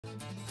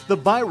The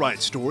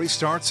BiRite story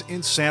starts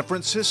in San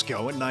Francisco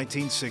in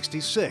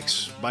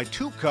 1966 by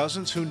two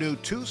cousins who knew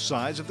two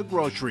sides of the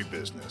grocery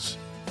business.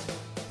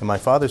 And my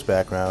father's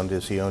background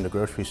is he owned a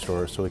grocery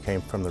store, so he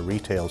came from the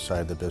retail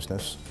side of the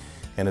business.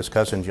 And his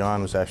cousin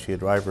John was actually a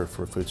driver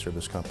for a food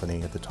service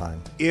company at the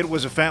time. It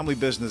was a family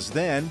business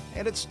then,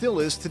 and it still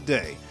is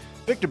today.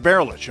 Victor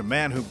Barulich, a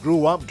man who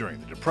grew up during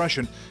the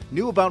Depression,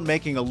 knew about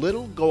making a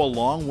little go a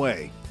long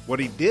way. What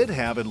he did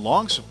have in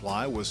long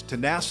supply was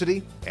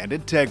tenacity and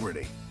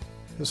integrity.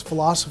 His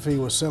philosophy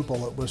was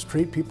simple. It was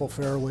treat people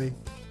fairly.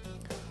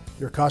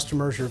 Your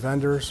customers, your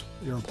vendors,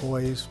 your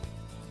employees,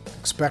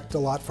 expect a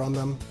lot from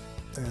them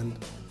and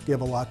give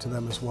a lot to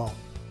them as well.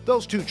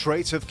 Those two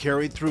traits have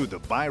carried through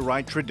the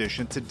BiRite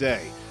tradition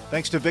today,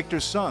 thanks to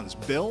Victor's sons,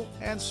 Bill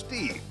and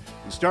Steve,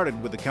 who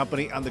started with the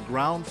company on the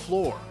ground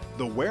floor,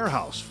 the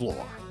warehouse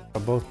floor.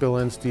 Both Bill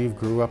and Steve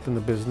grew up in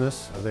the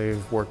business.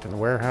 They've worked in the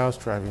warehouse,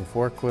 driving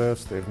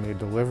forklifts, they've made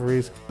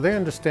deliveries. They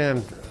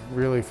understand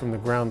really from the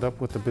ground up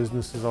what the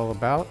business is all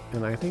about,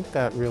 and I think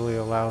that really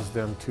allows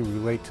them to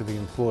relate to the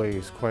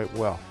employees quite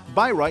well.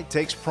 BiRite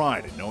takes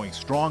pride in knowing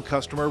strong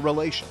customer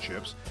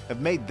relationships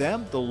have made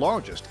them the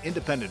largest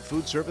independent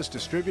food service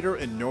distributor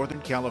in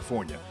Northern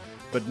California,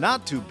 but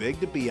not too big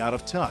to be out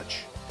of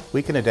touch.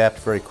 We can adapt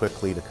very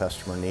quickly to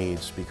customer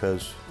needs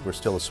because we're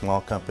still a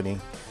small company.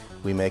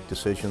 We make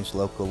decisions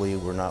locally.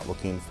 We're not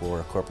looking for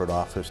a corporate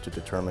office to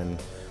determine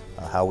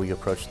how we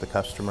approach the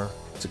customer.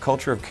 It's a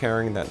culture of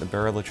caring that the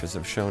Baruliches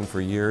have shown for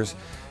years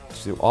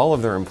to all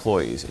of their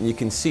employees, and you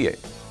can see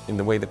it in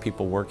the way that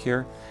people work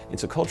here.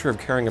 It's a culture of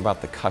caring about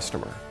the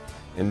customer,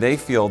 and they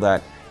feel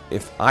that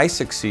if I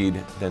succeed,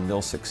 then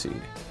they'll succeed,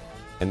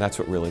 and that's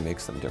what really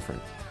makes them different.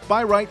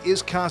 BiRite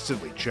is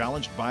constantly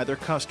challenged by their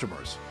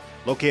customers.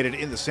 Located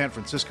in the San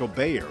Francisco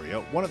Bay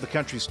Area, one of the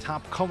country's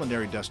top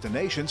culinary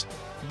destinations,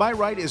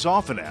 BiRite is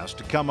often asked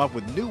to come up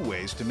with new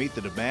ways to meet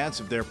the demands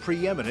of their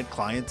preeminent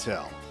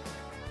clientele.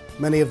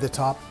 Many of the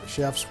top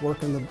chefs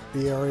work in the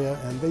Bay Area,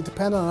 and they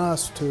depend on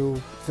us to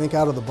think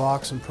out of the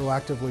box and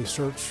proactively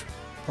search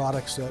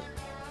products that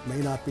may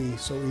not be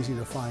so easy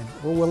to find.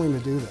 We're willing to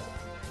do that,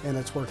 and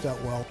it's worked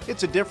out well.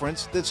 It's a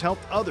difference that's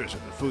helped others in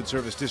the food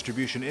service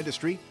distribution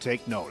industry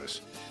take notice.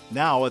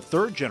 Now a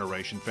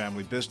third-generation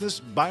family business,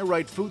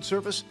 BiRite Food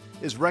Service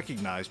is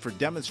recognized for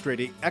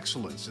demonstrating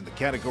excellence in the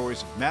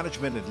categories of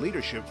management and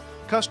leadership,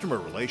 customer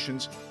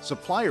relations,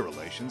 supplier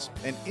relations,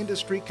 and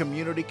industry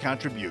community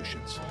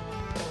contributions.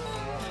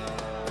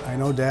 I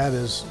know Dad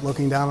is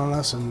looking down on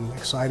us and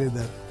excited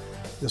that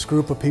this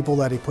group of people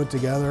that he put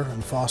together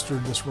and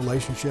fostered this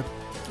relationship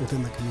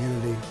within the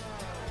community,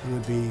 he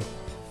would be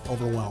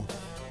overwhelmed.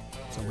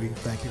 So we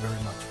thank you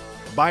very much.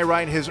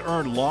 BiRite has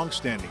earned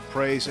long-standing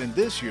praise, and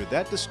this year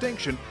that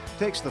distinction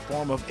takes the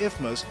form of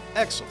IFMA's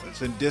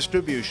Excellence in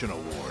Distribution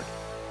Award.